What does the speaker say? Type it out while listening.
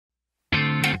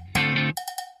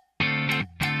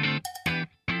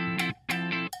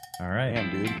All right. Damn,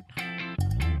 dude.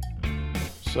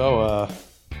 So,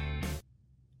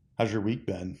 how's your week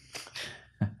been?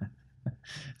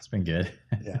 It's been good.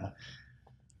 Yeah.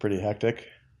 Pretty hectic.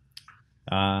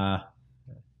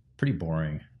 Pretty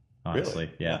boring, honestly.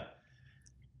 Really? Yeah.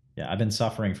 Yeah, I've been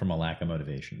suffering from a lack of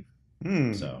motivation.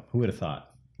 So who would have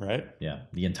thought? Right? Yeah,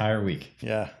 the entire week.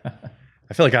 Yeah.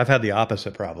 I feel like I've had the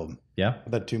opposite problem. Yeah.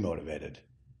 I've been too motivated.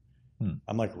 Hmm.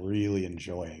 I'm like really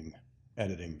enjoying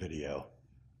editing video,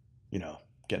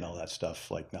 getting all that stuff.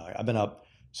 Like now, I've been up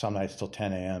some nights till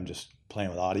 10 a.m. just playing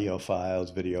with audio files,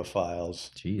 video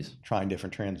files, Jeez. trying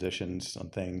different transitions on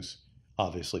things.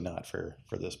 Obviously not for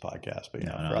this podcast, but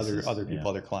No, for other people, yeah.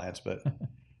 other clients. But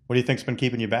what do you think's been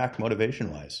keeping you back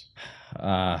motivation wise?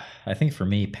 I think for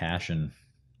me, passion,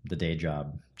 the day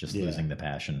job, just Yeah. losing the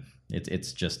passion.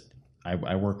 It's just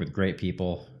I work with great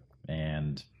people,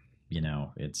 and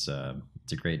it's a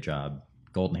great job.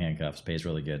 Golden handcuffs, pays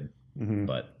really good, Mm-hmm.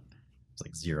 but it's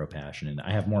like zero passion, and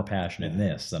I have more passion in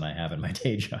this than I have in my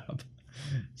day job.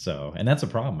 So, and that's a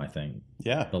problem. I think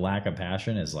Yeah. the lack of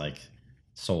passion is like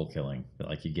soul killing.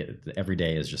 Like you get every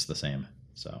day is just the same.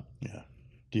 So, Yeah.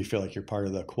 Do you feel like you're part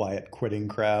of the quiet quitting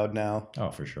crowd now?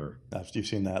 oh, for sure. You've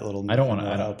seen that little I don't want to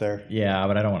out there? Yeah,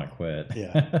 but I don't want to quit.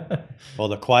 Yeah. Well,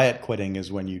 the quiet quitting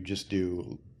is when you just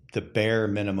do the bare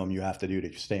minimum you have to do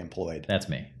to stay employed. That's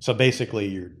me. So basically,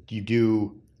 you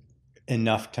do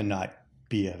enough to not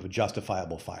be a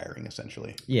justifiable firing,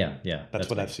 essentially. Yeah. That's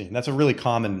what me. I've seen. That's a really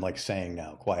common saying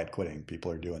now. Quiet quitting.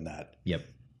 People are doing that. Yep.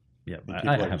 I think I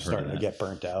people have are heard starting of to that. get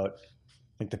burnt out.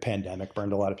 I think the pandemic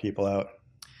burned a lot of people out.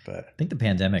 But I think the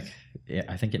pandemic,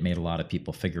 I think it made a lot of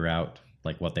people figure out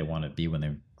like what they want to be when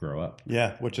they grow up.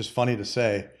 yeah, which is funny to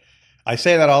say. I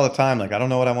say that all the time. Like, I don't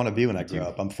know what I want to be when I grow too.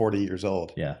 up. I'm 40 years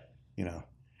old. Yeah.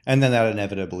 And then that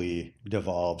inevitably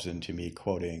devolves into me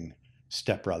quoting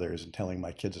Step Brothers and telling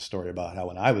my kids a story about how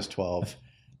when I was 12,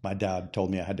 my dad told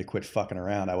me I had to quit fucking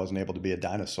around. I wasn't able to be a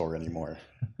dinosaur anymore.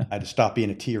 I had to stop being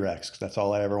a T-Rex because that's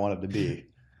all I ever wanted to be.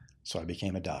 So I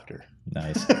became a doctor.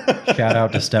 Nice. Shout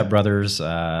out to Step Brothers.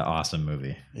 Awesome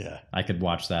movie. Yeah. I could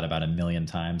watch that about 1,000,000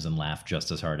 times and laugh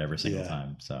just as hard every single Yeah.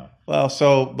 time. So Well,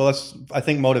 I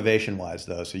think motivation wise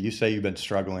though, so you say you've been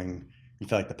struggling. You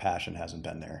feel like the passion hasn't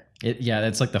been there.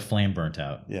 it's like the flame burnt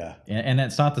out. Yeah. And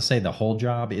it's not to say the whole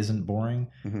job isn't boring.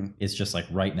 Mm-hmm. It's just like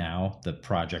right now, the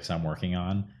projects I'm working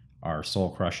on are soul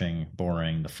crushing,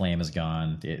 boring. The flame is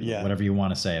gone. Yeah. Whatever you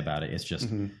want to say about it. It's just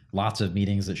Mm-hmm. lots of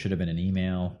meetings that should have been an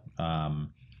email.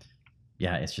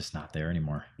 It's just not there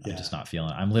anymore. Yeah. I'm just not feeling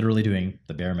it. I'm literally doing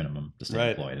the bare minimum to stay Right.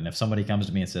 employed. And if somebody comes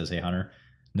to me and says, "Hey, Hunter,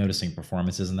 noticing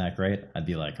performance isn't that great," I'd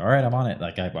be like, "All right, I'm on it."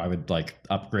 Like I would like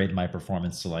upgrade my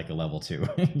performance to like a level 2.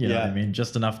 You know what I mean?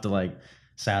 Just enough to like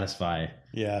satisfy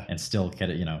Yeah. and still get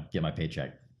it, get my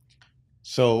paycheck.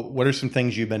 So what are some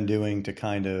things you've been doing to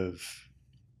kind of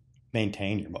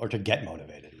maintain or to get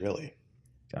motivated, really?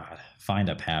 God, find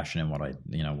a passion in what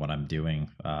what I'm doing,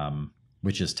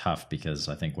 which is tough because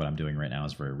I think what I'm doing right now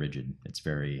is very rigid. It's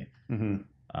very,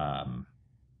 Mm-hmm.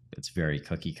 it's very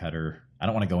cookie cutter. I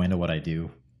don't want to go into what I do,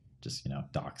 just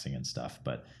doxing and stuff,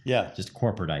 but Yeah. just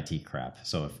corporate IT crap.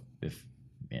 So if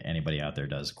anybody out there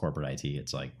does corporate IT,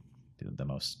 it's like the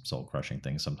most soul crushing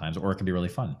thing sometimes, or it can be really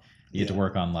fun. You get to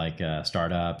work on like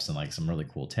startups and like some really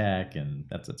cool tech, and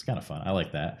it's kind of fun. I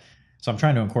like that. So I'm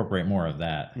trying to incorporate more of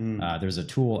that. There's a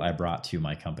tool I brought to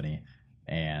my company,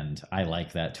 and I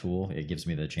like that tool. It gives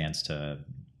me the chance to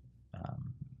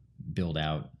build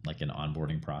out like an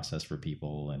onboarding process for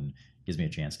people, and gives me a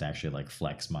chance to actually like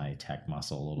flex my tech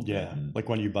muscle a little bit. Yeah. And Like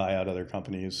when you buy out other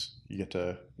companies, you get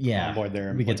to onboard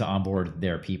their we get to onboard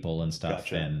their people and stuff.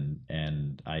 Gotcha.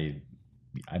 And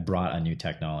I brought a new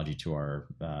technology to our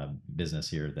business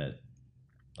here that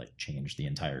like changed the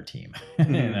entire team.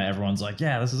 And everyone's like,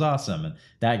 "Yeah, this is awesome," and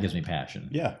that gives me passion.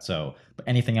 Yeah. So, but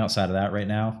anything outside of that right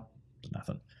now,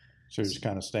 nothing. So you're just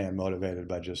kind of staying motivated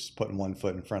by just putting one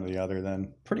foot in front of the other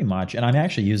then? Pretty much. And I'm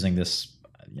actually using this.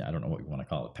 I don't know what you want to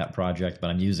call it, pet project, but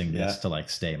I'm using this to like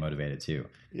stay motivated too.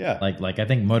 Yeah. Like I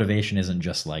think motivation isn't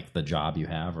just like the job you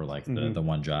have or like the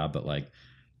one job, but like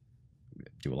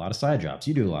do a lot of side jobs.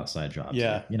 You do a lot of side jobs.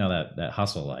 Yeah. That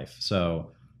hustle life.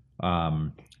 So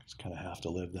Just kind of have to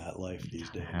live that life these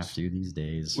days. have to these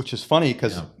days. Which is funny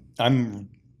because I'm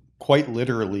quite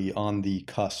literally on the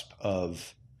cusp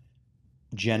of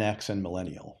Gen X and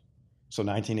millennial. So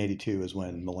 1982 is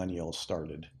when millennials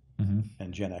started.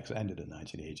 And Gen X ended in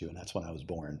 1982, and that's when I was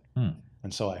born.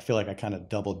 And so I feel like I kind of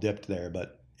double dipped there.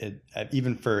 But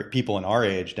even for people in our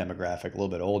age demographic, a little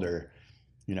bit older,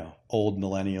 old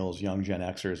millennials, young Gen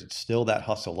Xers, it's still that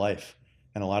hustle life.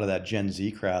 And a lot of that Gen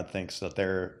Z crowd thinks that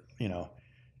they're,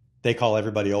 they call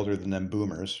everybody older than them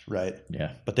boomers, right?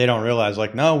 Yeah. But they don't realize,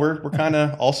 like, no, we're kind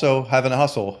of also having a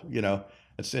hustle.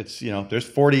 It's there's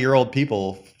 40-year-old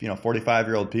people,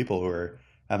 45-year-old people who are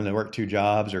having to work 2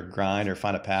 jobs or grind or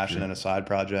find a passion and a side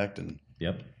project. And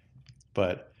Yep.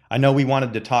 But I know we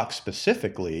wanted to talk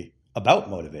specifically about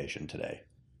motivation today.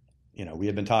 We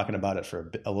had been talking about it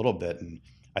for a little bit, and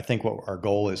I think what our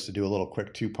goal is to do a little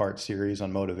quick 2-part series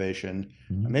on motivation,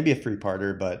 maybe a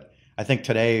 3-parter, but I think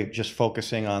today just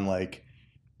focusing on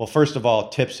first of all,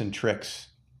 tips and tricks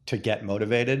to get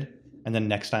motivated. And then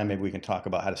next time, maybe we can talk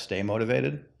about how to stay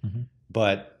motivated. Mm-hmm.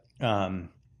 But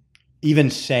even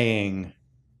saying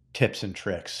tips and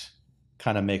tricks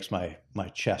kind of makes my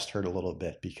chest hurt a little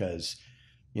bit, because,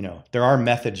 there are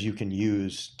methods you can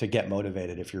use to get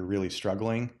motivated if you're really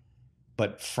struggling.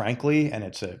 But frankly, and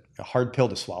it's a hard pill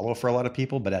to swallow for a lot of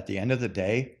people, but at the end of the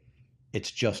day,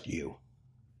 it's just you.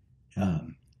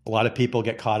 A lot of people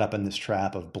get caught up in this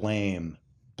trap of blame.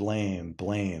 They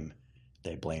blame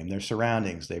their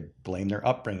surroundings. They blame their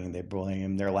upbringing. They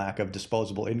blame their lack of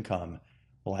disposable income.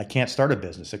 Well, I can't start a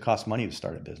business. It costs money to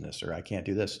start a business, or I can't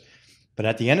do this. But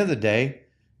at the end of the day,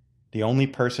 the only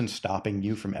person stopping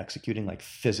you from executing, like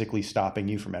physically stopping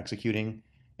you from executing,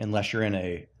 unless you're in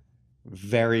a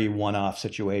very one-off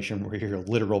situation where you're a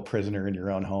literal prisoner in your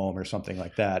own home or something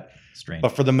like that. Strange.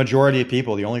 But for the majority of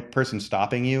people, the only person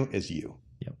stopping you is you.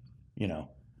 Yep.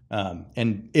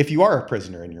 And if you are a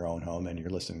prisoner in your own home and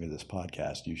you're listening to this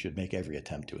podcast, you should make every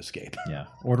attempt to escape. Yeah.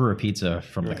 Order a pizza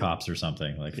from the cops or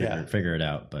something. Like figure it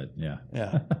out. But yeah.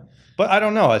 Yeah. But I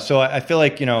don't know. So I feel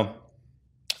like,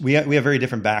 we have very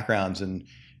different backgrounds. And,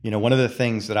 one of the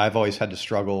things that I've always had to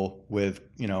struggle with,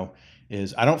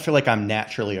 is I don't feel like I'm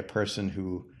naturally a person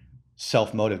who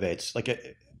self-motivates.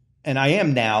 And I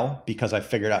am now because I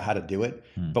figured out how to do it.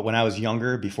 But when I was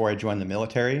younger, before I joined the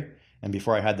military and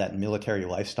before I had that military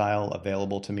lifestyle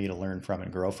available to me to learn from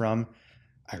and grow from,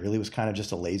 I really was kind of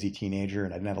just a lazy teenager,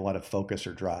 and I didn't have a lot of focus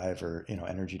or drive or,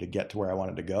 energy to get to where I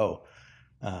wanted to go.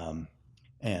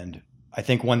 And I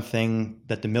think one thing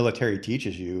that the military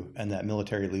teaches you, and that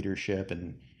military leadership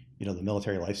and, the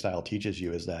military lifestyle teaches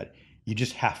you, is that you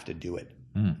just have to do it.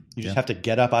 You just have to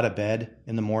get up out of bed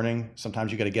in the morning.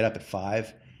 Sometimes you got to get up at 5.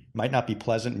 It might not be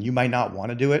pleasant and you might not want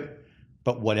to do it,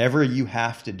 but whatever you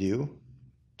have to do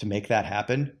to make that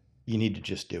happen, you need to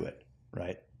just do it.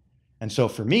 Right. And so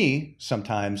for me,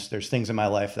 sometimes there's things in my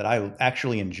life that I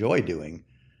actually enjoy doing,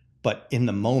 but in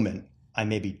the moment, I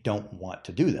maybe don't want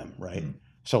to do them. Right.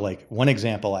 So one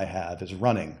example I have is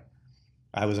running.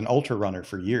 I was an ultra runner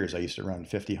for years. I used to run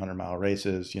 50, 100-mile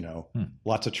races,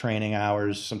 lots of training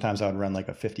hours. Sometimes I would run like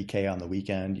a 50K on the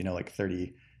weekend,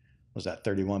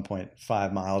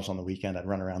 31.5 miles on the weekend. I'd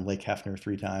run around Lake Hefner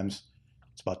 3 times.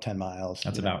 It's about 10 miles.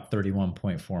 That's about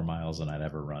 31.4 miles than I'd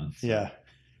ever run. So. Yeah.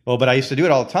 Well, but I used to do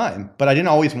it all the time, but I didn't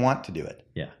always want to do it.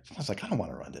 Yeah. So I was like, I don't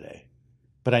want to run today.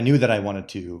 But I knew that I wanted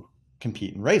to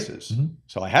compete in races.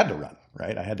 So I had to run,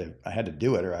 right? I had to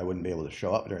do it, or I wouldn't be able to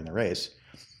show up during the race.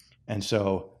 And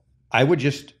so I would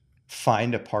just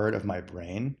find a part of my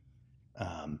brain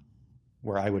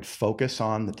where I would focus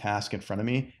on the task in front of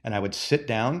me, and I would sit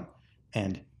down,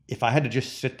 and if I had to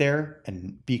just sit there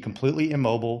and be completely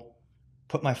immobile,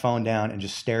 put my phone down and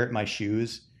just stare at my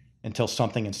shoes until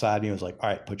something inside me was like, all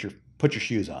right, put your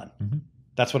shoes on.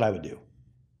 That's what I would do.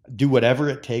 Do whatever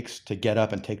it takes to get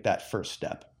up and take that first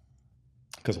step.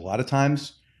 Because a lot of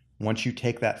times, once you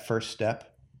take that first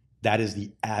step, that is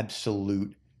the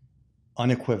absolute,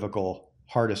 unequivocal,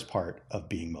 hardest part of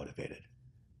being motivated,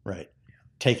 right?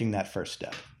 Taking that first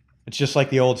step. It's just like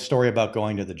the old story about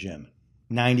going to the gym.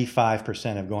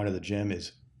 95% of going to the gym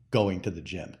is going to the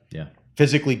gym. Yeah.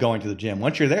 Physically going to the gym.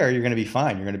 Once you're there, you're going to be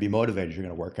fine. You're going to be motivated. You're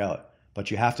going to work out.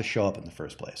 But you have to show up in the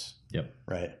first place. Yep.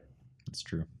 Right? That's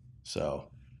true. So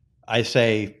I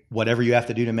say whatever you have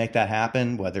to do to make that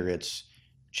happen, whether it's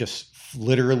just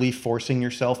literally forcing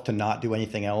yourself to not do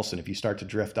anything else. And if you start to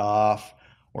drift off,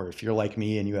 or if you're like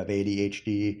me and you have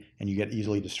ADHD and you get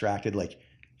easily distracted,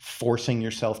 forcing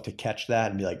yourself to catch that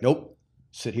and be like, nope,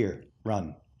 sit here,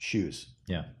 run, shoes.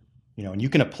 Yeah. And you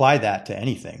can apply that to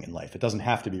anything in life. It doesn't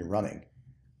have to be running.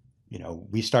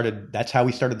 That's how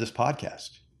we started this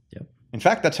podcast. Yep. In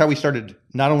fact, that's how we started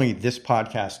not only this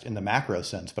podcast in the macro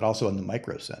sense, but also in the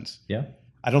micro sense. Yeah.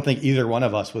 I don't think either one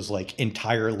of us was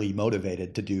entirely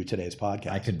motivated to do today's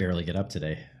podcast. I could barely get up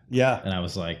today. Yeah. And I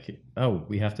was like, oh,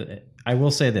 we have to. I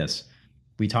will say this.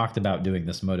 We talked about doing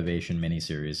this motivation mini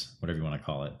series, whatever you want to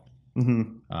call it.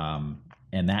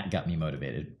 And that got me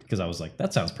motivated because I was like,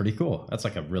 that sounds pretty cool. That's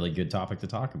a really good topic to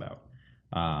talk about.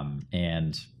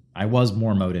 And I was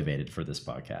more motivated for this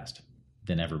podcast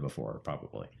than ever before,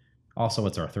 probably. Also,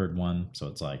 it's our 3rd one. So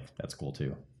it's that's cool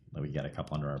too. we got a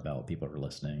couple under our belt. People are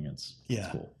listening. It's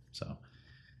cool. So,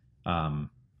 but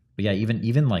yeah,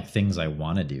 even like things I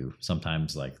want to do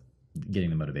sometimes, like getting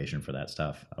the motivation for that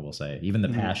stuff, I will say, even the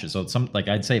passion. So like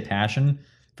I'd say passion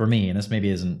for me, and this maybe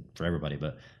isn't for everybody,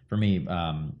 but for me,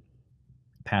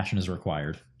 passion is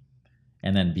required.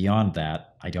 And then beyond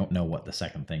that, I don't know what the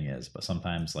second thing is, but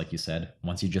sometimes, like you said,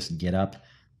 once you just get up,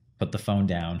 put the phone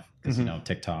down, because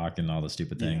TikTok and all the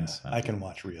stupid things. I can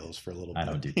watch reels for a little bit. I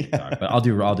don't do TikTok, but I'll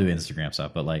do Instagram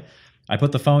stuff. But like, I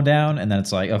put the phone down, and then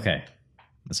it's like, okay.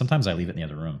 And sometimes I leave it in the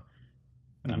other room,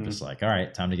 and I'm just like, all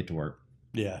right, time to get to work.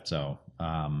 Yeah. So,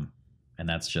 and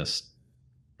that's just,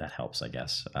 that helps, I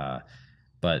guess.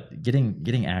 But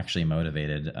getting actually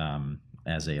motivated,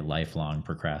 as a lifelong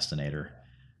procrastinator.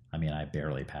 I mean, I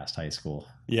barely passed high school.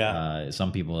 Yeah.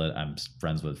 Some people that I'm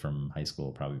friends with from high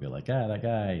school probably be like, that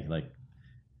guy, like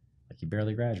he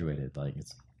barely graduated. Like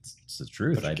it's the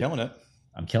truth. But you're killing it.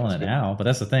 I'm killing it now. But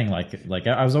that's the thing. Like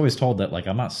I was always told that, like,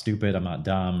 I'm not stupid. I'm not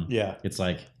dumb. Yeah. It's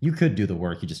like, you could do the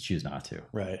work. You just choose not to.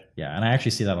 Right. Yeah. And I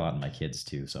actually see that a lot in my kids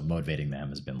too. So motivating them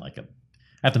has been like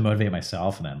I have to motivate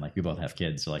myself, and then like we both have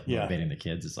kids. So like motivating the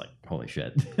kids is like, holy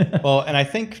shit. Well, and I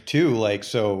think too, like,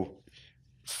 so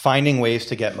finding ways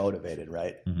to get motivated,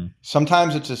 right?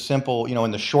 Sometimes it's as simple,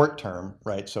 in the short term,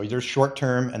 right? So there's short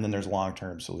term and then there's long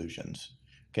term solutions.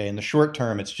 Okay. In the short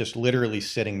term, it's just literally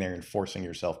sitting there and forcing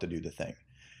yourself to do the thing.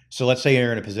 So let's say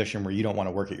you're in a position where you don't want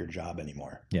to work at your job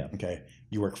anymore. Yeah. Okay.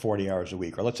 You work 40 hours a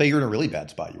week, or let's say you're in a really bad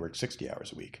spot. You work 60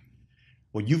 hours a week.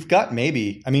 Well, you've got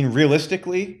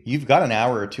realistically, you've got an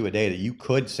hour or two a day that you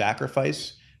could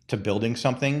sacrifice to building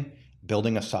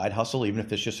a side hustle, even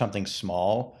if it's just something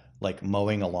small, like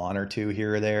mowing a lawn or two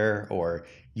here or there, or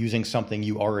using something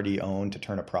you already own to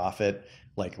turn a profit,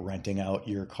 like renting out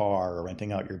your car or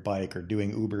renting out your bike or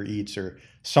doing Uber Eats or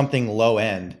something low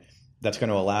end that's going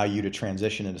to allow you to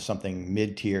transition into something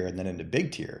mid-tier and then into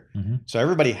big tier. So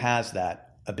everybody has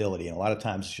that ability. And a lot of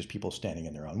times it's just people standing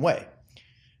in their own way.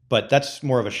 But that's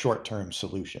more of a short-term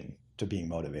solution to being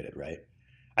motivated, right?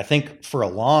 I think for a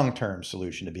long-term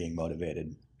solution to being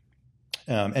motivated,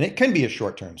 and it can be a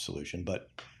short-term solution, but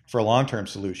for a long-term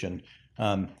solution,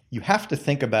 you have to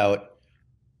think about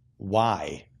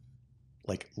why,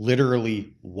 like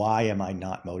literally, why am I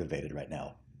not motivated right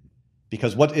now?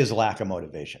 Because what is lack of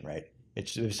motivation, right?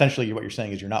 It's essentially what you're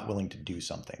saying is you're not willing to do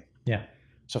something. Yeah.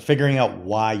 So figuring out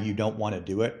why you don't want to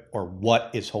do it or what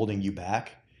is holding you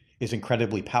back is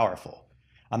incredibly powerful.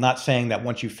 I'm not saying that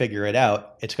once you figure it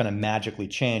out, it's going to magically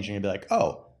change and you'll be like,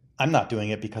 oh, I'm not doing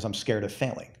it because I'm scared of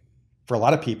failing. For a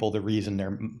lot of people, the reason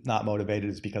they're not motivated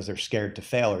is because they're scared to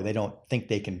fail, or they don't think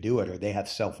they can do it, or they have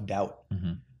self-doubt.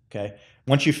 Okay.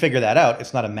 Once you figure that out,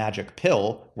 it's not a magic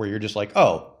pill where you're just like,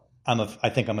 oh, I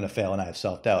think I'm going to fail and I have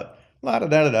self-doubt.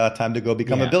 Time to go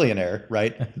become a billionaire,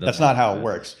 right? That's not how it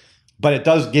works. But it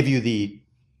does give you the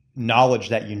knowledge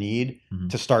that you need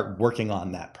to start working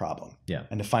on that problem. Yeah.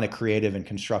 And to find a creative and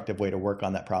constructive way to work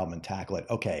on that problem and tackle it.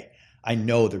 Okay, I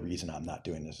know the reason I'm not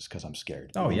doing this is because I'm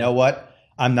scared. Oh, you know what?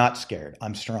 I'm not scared.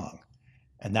 I'm strong.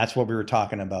 And that's what we were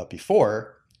talking about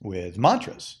before with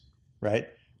mantras, right?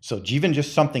 So even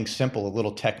just something simple, a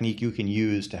little technique you can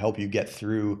use to help you get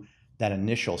through that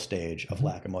initial stage of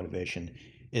lack of motivation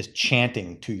is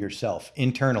chanting to yourself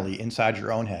internally inside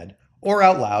your own head, or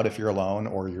out loud if you're alone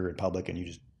or you're in public and you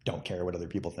just don't care what other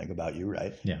people think about you,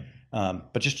 right? Yeah.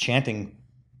 But just chanting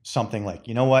something like,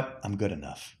 you know what? I'm good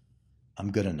enough.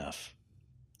 I'm good enough.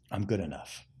 I'm good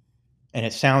enough. And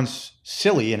it sounds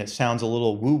silly and it sounds a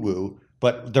little woo-woo,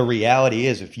 but the reality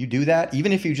is if you do that,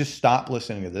 even if you just stop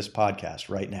listening to this podcast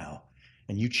right now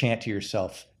and you chant to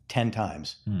yourself 10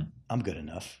 times, I'm good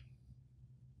enough.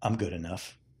 I'm good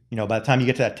enough. By the time you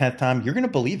get to that 10th time, you're going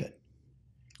to believe it.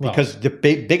 Because the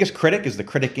biggest critic is the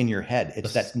critic in your head.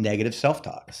 It's that negative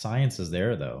self-talk. Science is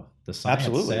there, though. The science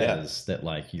says that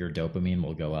like your dopamine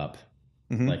will go up.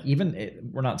 Like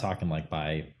we're not talking like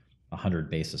by 100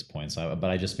 basis points, but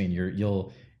I just mean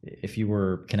you'll if you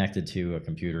were connected to a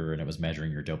computer and it was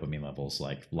measuring your dopamine levels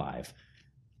like live,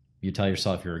 you tell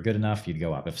yourself you're good enough, you'd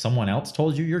go up. If someone else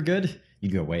told you you're good,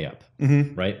 you'd go way up,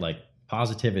 right? Like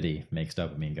positivity makes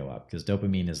dopamine go up because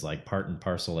dopamine is like part and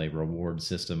parcel a reward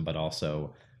system, but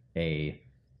also a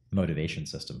motivation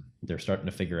system. They're starting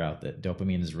to figure out that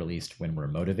dopamine is released when we're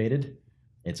motivated.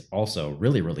 It's also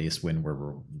really released when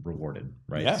we're rewarded,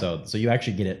 right? Yeah. So you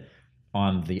actually get it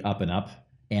on the up and up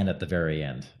and at the very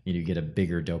end. You get a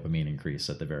bigger dopamine increase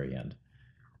at the very end.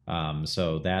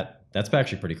 So that's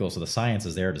actually pretty cool. So the science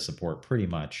is there to support pretty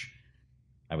much,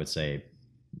 I would say,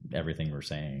 everything we're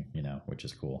saying, which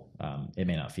is cool. It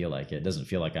may not feel like it. It doesn't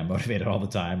feel like I'm motivated all the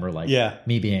time or like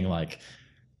me being like,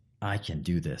 I can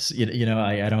do this.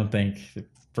 I don't think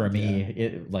for me,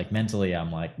 it like mentally,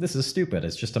 I'm like, this is stupid.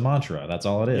 It's just a mantra. That's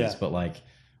all it is. Yeah. But like,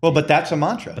 well, but that's a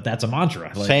mantra. but that's a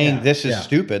mantra. Like, Saying this is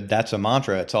stupid, that's a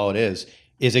mantra. It's all it is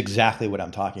exactly what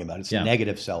I'm talking about. It's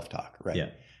negative self-talk, right? Yeah.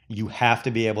 You have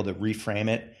to be able to reframe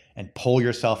it and pull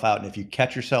yourself out. And if you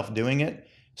catch yourself doing it,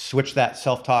 switch that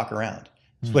self-talk around.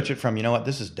 Switch it from, you know what,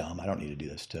 this is dumb, I don't need to do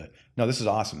this, to, no, this is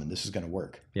awesome and this is going to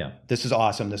work. Yeah. This is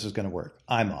awesome. This is going to work.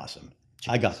 I'm awesome.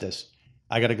 Jeez. I got this.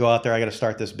 I got to go out there. I got to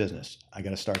start this business. I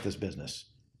got to start this business.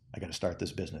 I got to start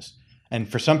this business. And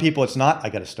for some people, it's not, I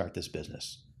got to start this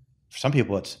business. For some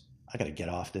people, it's, I got to get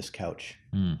off this couch.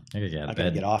 I got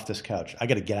to get off this couch. I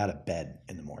got to get out of bed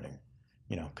in the morning,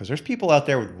 because there's people out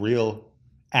there with real,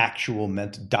 actual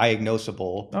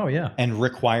diagnosable and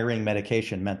requiring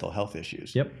medication mental health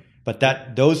issues. Yep.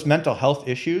 But those mental health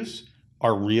issues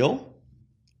are real.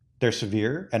 They're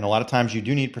severe. And a lot of times you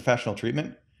do need professional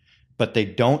treatment, but they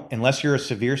don't, unless you're a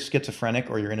severe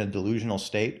schizophrenic or you're in a delusional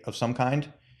state of some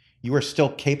kind, you are still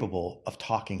capable of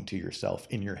talking to yourself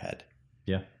in your head.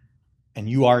 Yeah. And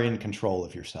you are in control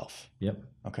of yourself. Yep.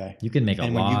 Okay. You can make a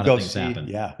lot of things happen.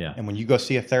 Yeah. And when you go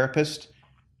see a therapist,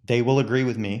 they will agree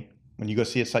with me. When you go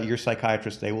see your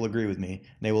psychiatrist, they will agree with me.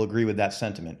 They will agree with that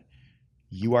sentiment.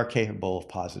 You are capable of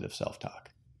positive self-talk,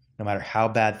 no matter how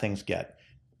bad things get.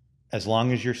 As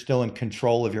long as you're still in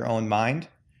control of your own mind,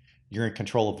 you're in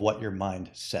control of what your mind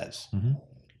says. Mm-hmm.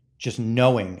 Just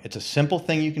knowing it's a simple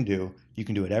thing you can do. You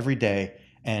can do it every day.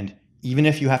 And even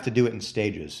if you have to do it in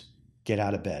stages, get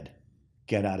out of bed,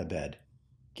 get out of bed,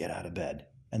 get out of bed.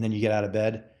 And then you get out of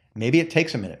bed. Maybe it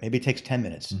takes a minute. Maybe it takes 10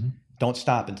 minutes. Mm-hmm. Don't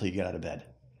stop until you get out of bed.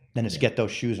 Then it's get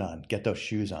those shoes on, get those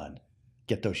shoes on,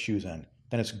 get those shoes on.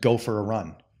 Then it's go for a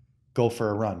run, go for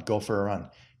a run, go for a run.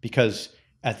 Because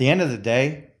at the end of the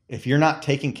day, if you're not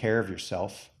taking care of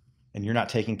yourself and you're not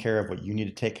taking care of what you need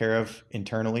to take care of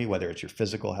internally, whether it's your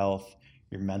physical health,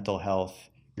 your mental health,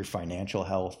 your financial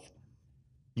health,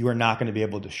 you are not going to be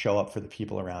able to show up for the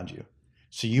people around you.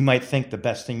 So you might think the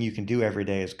best thing you can do every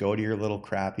day is go to your little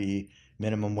crappy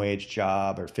minimum wage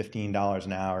job or $15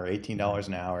 an hour, $18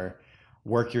 an hour,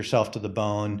 work yourself to the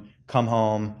bone, come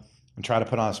home, and try to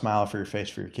put on a smile for your face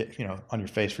for your kid, on your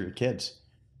face for your kids.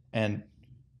 And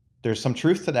there's some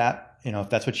truth to that. If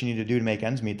that's what you need to do to make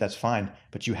ends meet, that's fine.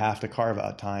 But you have to carve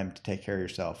out time to take care of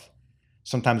yourself.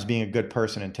 Sometimes being a good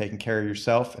person and taking care of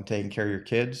yourself and taking care of your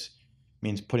kids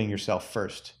means putting yourself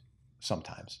first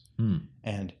sometimes.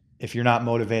 And if you're not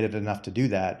motivated enough to do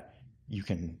that, you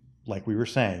can, like we were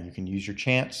saying, you can use your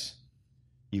chance.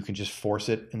 You can just force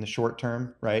it in the short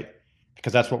term, right?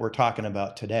 Because that's what we're talking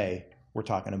about today. We're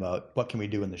talking about what can we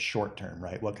do in the short term,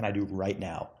 right? What can I do right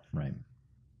now? Right.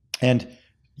 And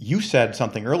you said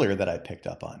something earlier that I picked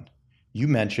up on. You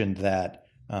mentioned that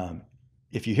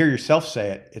if you hear yourself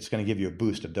say it, it's going to give you a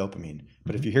boost of dopamine.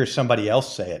 But if you hear somebody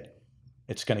else say it,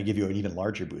 it's going to give you an even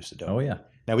larger boost of dopamine. Oh, yeah.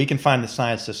 Now, we can find the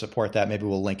science to support that. Maybe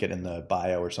we'll link it in the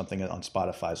bio or something on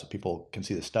Spotify so people can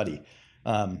see the study.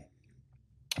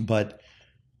 But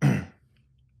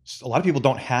a lot of people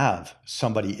don't have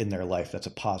somebody in their life that's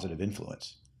a positive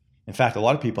influence. In fact, a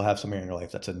lot of people have somebody in their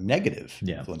life that's a negative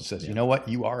influence. Says, you know what?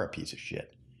 You are a piece of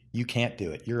shit. You can't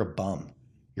do it. You're a bum.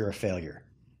 You're a failure.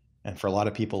 And for a lot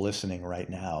of people listening right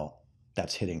now,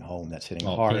 that's hitting home. That's hitting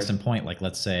hard. Case in point, like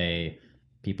let's say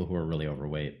people who are really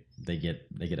overweight, they get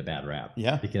a bad rap.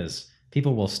 Yeah. Because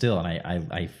people will still, and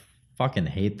I fucking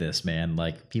hate this, man.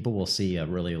 Like people will see a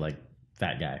really like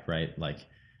fat guy, right? Like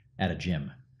at a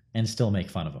gym and still make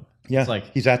fun of him. Yeah. It's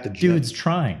like he's at the gym. Dude's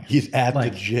trying. He's at the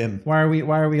gym. Why are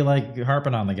we like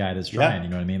harping on the guy that's trying? Yeah. You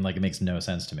know what I mean? Like it makes no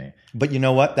sense to me. But you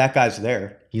know what? That guy's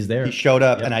there. He's there. He showed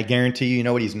up, and I guarantee you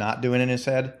know what he's not doing in his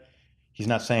head? He's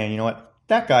not saying, you know what?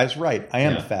 That guy's right. I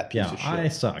am a fat piece of shit. I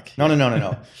suck.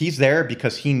 No. He's there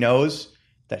because he knows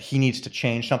that he needs to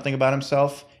change something about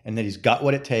himself and that he's got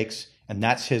what it takes. And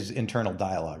that's his internal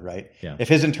dialogue, right? Yeah. If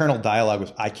his internal dialogue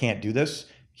was, I can't do this,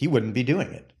 he wouldn't be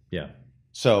doing it. Yeah.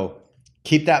 So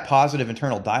keep that positive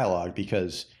internal dialogue,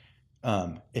 because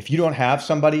if you don't have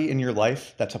somebody in your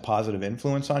life that's a positive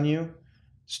influence on you,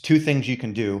 there's two things you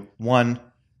can do. One,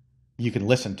 you can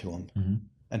listen to them. Mm-hmm.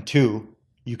 And two,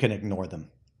 you can ignore them.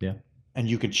 Yeah. And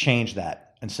you could change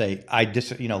that and say,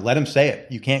 let them say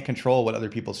it. You can't control what other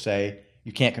people say.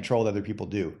 You can't control what other people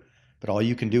do. But all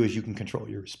you can do is you can control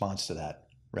your response to that,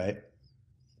 right?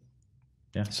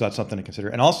 Yeah. So that's something to consider.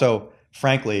 And also,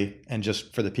 frankly, and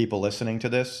just for the people listening to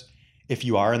this, if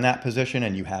you are in that position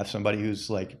and you have somebody who's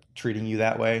like treating you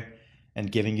that way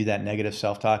and giving you that negative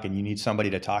self-talk and you need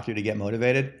somebody to talk to get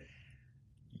motivated,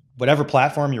 whatever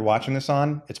platform you're watching this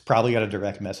on, it's probably got a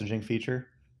direct messaging feature.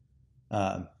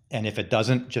 And if it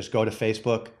doesn't, just go to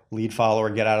Facebook, lead follower,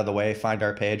 get out of the way, find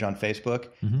our page on Facebook,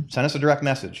 send us a direct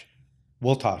message.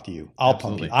 We'll talk to you. I'll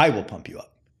pump you. I will pump you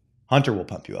up. Hunter will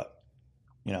pump you up.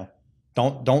 You know,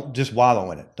 don't just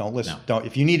wallow in it. Don't listen. No.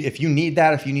 If you need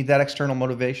that external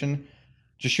motivation,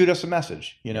 just shoot us a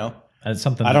message, you know. And it's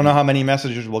something I don't know how many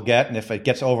messages we'll get, and if it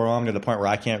gets overwhelmed to the point where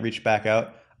I can't reach back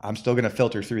out, I'm still going to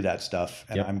filter through that stuff,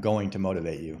 and I'm going to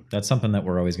motivate you. That's something that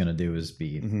we're always going to do, is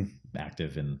be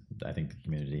active in, I think, the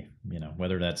community, you know,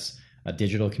 whether that's a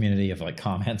digital community of like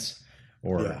comments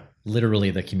or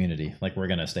literally the community, like we're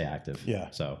going to stay active. Yeah.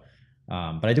 So,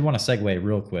 but I did want to segue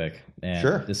real quick,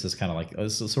 and this is kind of like,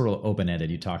 this is sort of open-ended.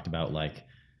 You talked about like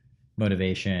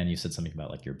motivation. You said something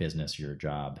about like your business, your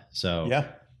job. So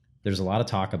there's a lot of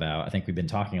talk about, I think we've been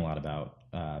talking a lot about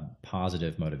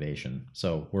positive motivation.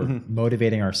 So we're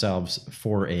motivating ourselves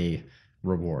for a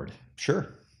reward.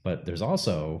 Sure. But there's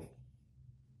also,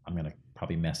 I'm going to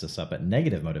probably mess this up, but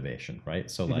negative motivation, right?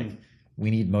 So like we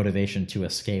need motivation to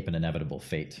escape an inevitable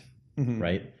fate,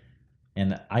 right?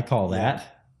 And I call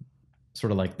that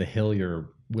sort of like the hill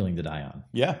you're willing to die on.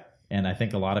 Yeah. And I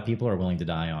think a lot of people are willing to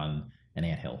die on an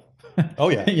anthill. Oh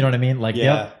yeah. You know what I mean? Like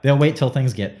they'll wait till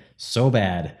things get so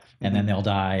bad, and then they'll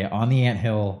die on the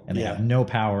anthill, and they have no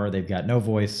power. They've got no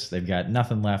voice. They've got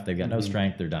nothing left. They've got no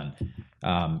strength. They're done.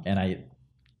 And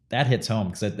that hits home,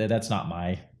 because that's not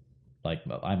my, like,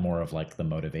 I'm more of like the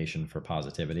motivation for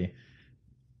positivity.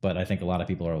 But I think a lot of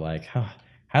people are like,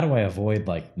 how do I avoid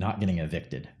like not getting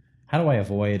evicted? How do I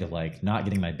avoid like not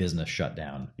getting my business shut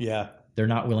down? Yeah. They're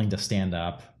not willing to stand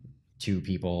up to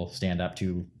people, stand up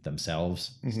to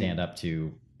themselves, stand up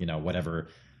to, you know, whatever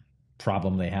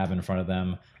problem they have in front of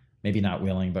them. Maybe not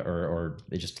willing, but or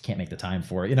they just can't make the time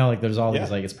for it. You know, like there's all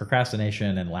these, like, it's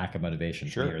procrastination and lack of motivation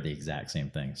to me are the exact same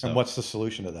thing. So, and what's the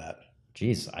solution to that?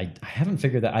 Geez, I haven't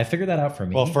figured that. I figured that out for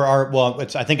me. Well,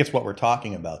 I think it's what we're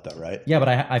talking about, though, right? Yeah, but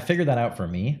I figured that out for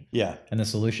me. Yeah. And the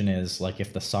solution is, like,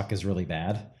 if the suck is really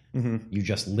bad, you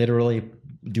just literally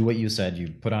do what you said. You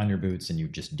put on your boots and you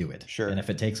just do it. Sure. And if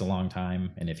it takes a long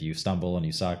time, and if you stumble and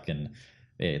you suck and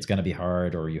it's going to be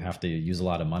hard, or you have to use a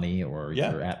lot of money, or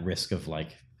you're at risk of, like,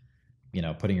 you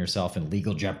know, putting yourself in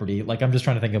legal jeopardy. Like, I'm just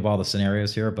trying to think of all the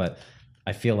scenarios here, but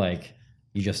I feel like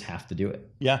you just have to do it.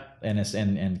 Yeah.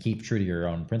 And keep true to your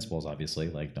own principles, obviously.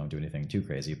 Like, don't do anything too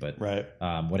crazy, but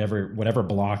whatever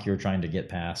block you're trying to get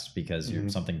past because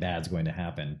something bad's going to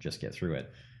happen, just get through it.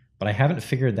 But I haven't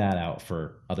figured that out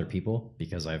for other people,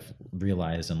 because I've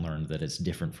realized and learned that it's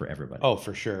different for everybody. Oh,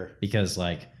 for sure. Because,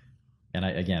 like, and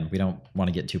again, we don't want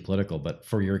to get too political, but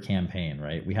for your campaign,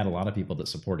 right? We had a lot of people that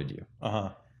supported you.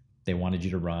 They wanted you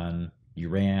to run. You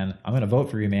ran. I'm going to vote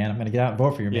for you, man. I'm going to get out and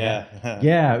vote for you, man.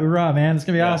 Yeah, hoorah, man. It's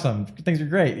going to be awesome. Things are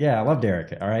great. Yeah, I love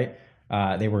Derek. All right.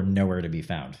 They were nowhere to be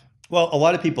found. Well, a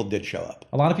lot of people did show up.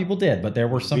 A lot of people did, but there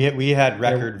were some. We had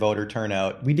record voter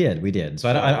turnout. We did. So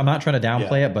I'm not trying to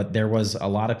downplay it, but there was a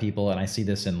lot of people, and I see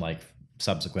this in like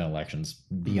subsequent elections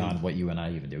beyond what you and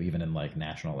I even do, even in like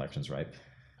national elections, right?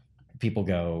 People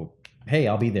go, hey,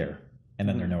 I'll be there. And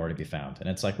then they're nowhere to be found. And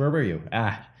it's like, where were you?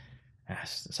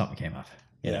 Something came up.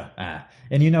 You know,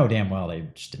 and you know damn well they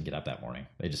just didn't get up that morning.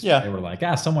 They just they were like,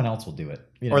 someone else will do it.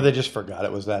 You know? Or they just forgot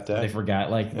it was that day. They forgot,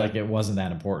 like it wasn't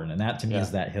that important. And that to me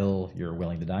is that hill you're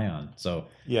willing to die on. So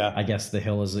I guess the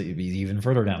hill is even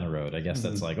further down the road. I guess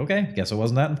that's like, okay, guess it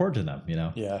wasn't that important to them, you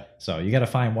know? Yeah. So you got to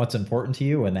find what's important to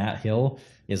you, and that hill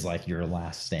is like your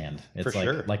last stand. It's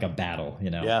like a battle,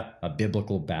 you know? A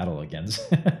biblical battle against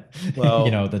well,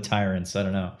 you know, the tyrants. I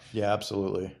don't know. Yeah,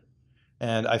 absolutely.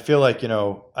 And I feel like, you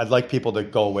know, I'd like people to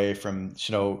go away from,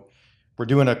 you know, we're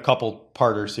doing a couple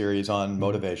parter series on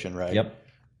motivation, right? Yep.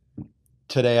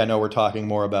 Today, I know we're talking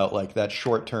more about like that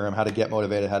short term, how to get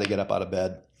motivated, how to get up out of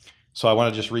bed. So I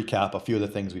want to just recap a few of the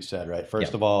things we said, right?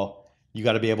 First of all, you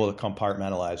got to be able to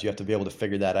compartmentalize. You have to be able to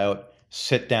figure that out,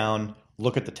 sit down,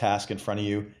 look at the task in front of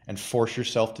you, and force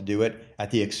yourself to do it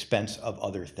at the expense of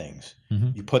other things.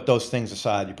 You put those things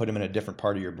aside, you put them in a different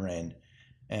part of your brain.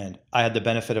 And I had the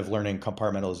benefit of learning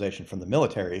compartmentalization from the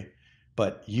military,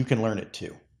 but you can learn it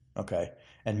too, okay?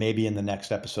 And maybe in the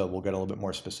next episode, we'll get a little bit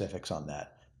more specifics on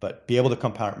that. But be able to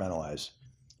compartmentalize,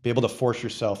 be able to force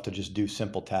yourself to just do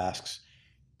simple tasks,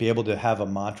 be able to have a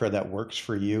mantra that works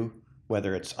for you,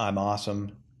 whether it's I'm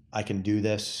awesome, I can do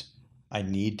this, I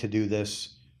need to do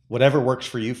this, whatever works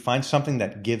for you. Find something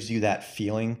that gives you that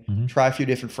feeling. Try a few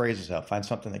different phrases out. Find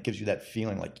something that gives you that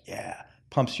feeling like,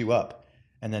 pumps you up.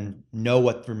 And then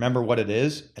remember what it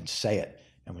is and say it.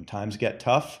 And when times get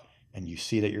tough and you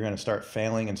see that you're going to start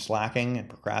failing and slacking and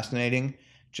procrastinating,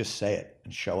 just say it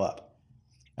and show up.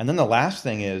 And then the last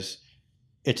thing is,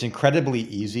 it's incredibly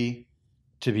easy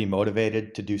to be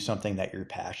motivated to do something that you're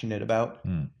passionate about.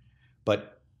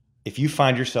 But if you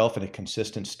find yourself in a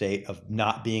consistent state of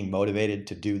not being motivated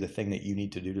to do the thing that you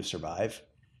need to do to survive,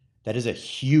 that is a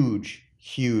huge,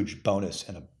 huge bonus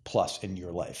and a plus in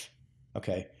your life.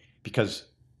 Okay? Because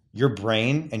your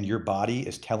brain and your body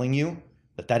is telling you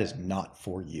that that is not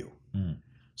for you.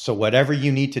 So whatever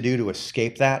you need to do to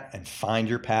escape that and find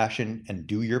your passion and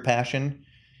do your passion,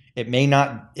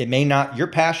 your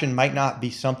passion might not be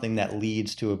something that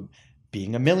leads to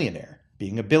being a millionaire,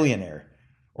 being a billionaire,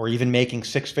 or even making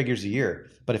 6 figures a year.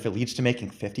 But if it leads to making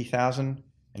 50,000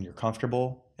 and you're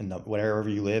comfortable in wherever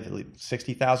you live,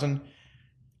 60,000,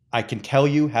 I can tell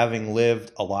you, having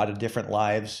lived a lot of different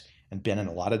lives and been in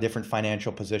a lot of different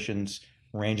financial positions,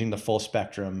 ranging the full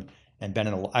spectrum, and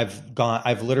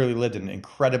I've literally lived in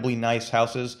incredibly nice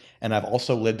houses, and I've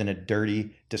also lived in a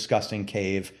dirty, disgusting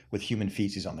cave with human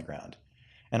feces on the ground.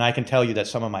 And I can tell you that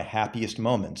some of my happiest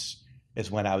moments is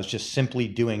when I was just simply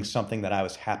doing something that I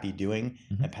was happy doing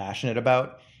and passionate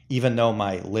about, even though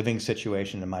my living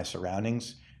situation and my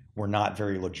surroundings were not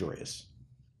very luxurious.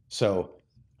 So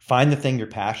find the thing you're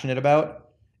passionate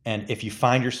about, and if you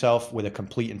find yourself with a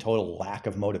complete and total lack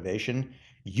of motivation,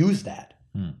 use that.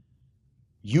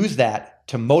 Use that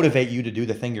to motivate you to do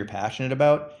the thing you're passionate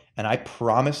about. And I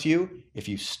promise you, if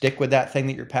you stick with that thing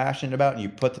that you're passionate about and you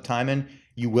put the time in,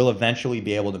 you will eventually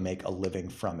be able to make a living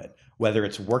from it. Whether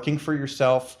it's working for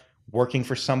yourself, working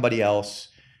for somebody else,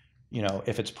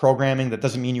 if it's programming, that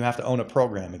doesn't mean you have to own a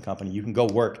programming company. You can go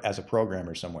work as a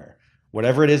programmer somewhere.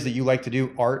 Whatever it is that you like to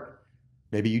do, art,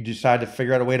 maybe you decide to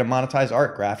figure out a way to monetize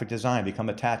art, graphic design, become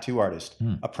a tattoo artist,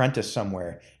 apprentice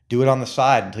somewhere. Do it on the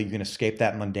side until you can escape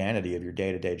that mundanity of your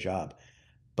day-to-day job.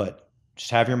 But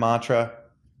just have your mantra,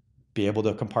 be able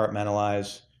to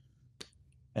compartmentalize,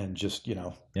 and just,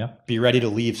 be ready to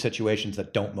leave situations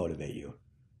that don't motivate you.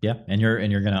 Yeah. And you're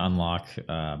going to unlock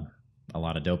a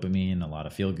lot of dopamine, a lot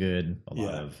of feel good, a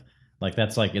lot of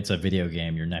that's like, it's a video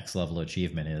game. Your next level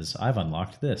achievement is I've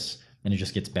unlocked this, and it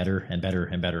just gets better and better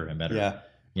and better and better.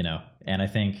 Yeah. And I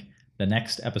think the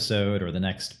next episode or the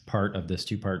next part of this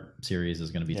 2-part series is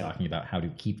going to be talking about how to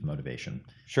keep motivation.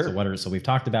 Sure. So we've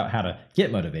talked about how to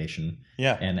get motivation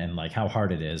and like how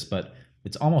hard it is, but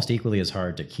it's almost equally as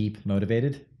hard to keep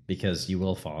motivated, because you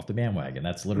will fall off the bandwagon.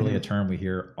 That's literally a term we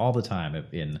hear all the time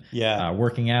in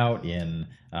working out, in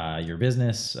your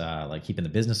business, like keeping the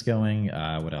business going.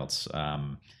 What else?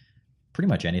 Pretty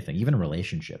much anything, even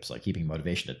relationships, like keeping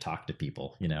motivation to talk to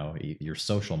people, your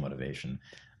social motivation.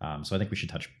 So I think we should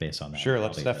touch base on that. Sure,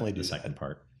 let's definitely do the second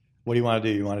part. What do you want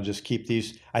to do? You want to just keep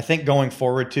these? I think going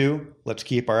forward too, let's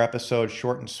keep our episodes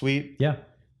short and sweet. Yeah.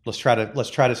 Let's try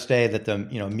to stay that the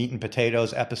meat and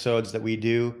potatoes episodes that we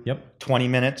do. 20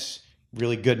 minutes,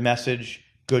 really good message,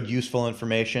 good useful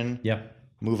information.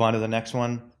 Move on to the next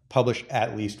one. Publish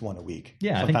at least one a week.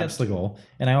 Yeah, I think that's the goal.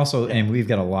 And and we've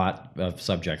got a lot of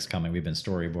subjects coming. We've been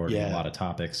storyboarding a lot of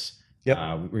topics.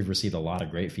 We've received a lot of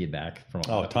great feedback from a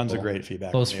lot of tons people. of great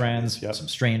feedback. Close friends, some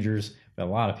strangers. But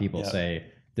a lot of people say,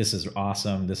 this is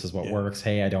awesome. This is what works.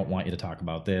 Hey, I don't want you to talk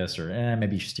about this, or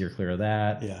maybe you should steer clear of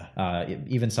that.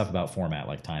 Even stuff about format,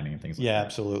 like timing and things like that. Yeah,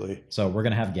 absolutely. So we're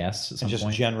going to have guests at some point.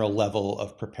 Just general level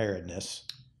of preparedness.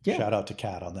 Shout out to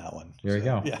Kat on that one. There you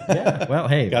go. Yeah. Well,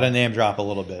 hey. Got to name drop a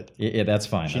little bit. Yeah, that's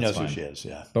fine. She knows who she is,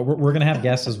 But we're going to have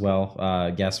guests as well.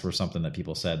 Guests were something that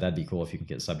people said, that'd be cool if you can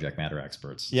get subject matter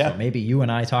experts. Yeah. So maybe you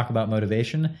and I talk about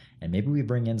motivation, and maybe we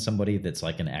bring in somebody that's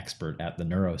like an expert at the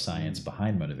neuroscience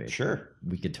behind motivation. Sure.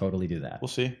 We could totally do that. We'll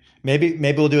see. Maybe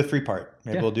we'll do a 3-part.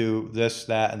 Maybe we'll do this,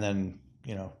 that, and then,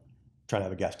 try to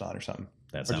have a guest on or something.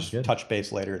 That sounds good. Touch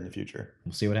base later in the future.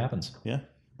 We'll see what happens. Yeah.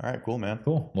 All right, cool, man.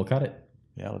 Cool. We'll cut it.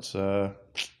 Yeah,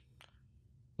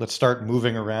 let's start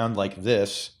moving around like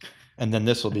this, and then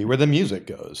this will be where the music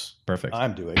goes. Perfect.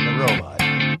 I'm doing the robot.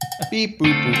 Beep,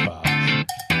 boop, boop, pop.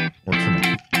 Works for me.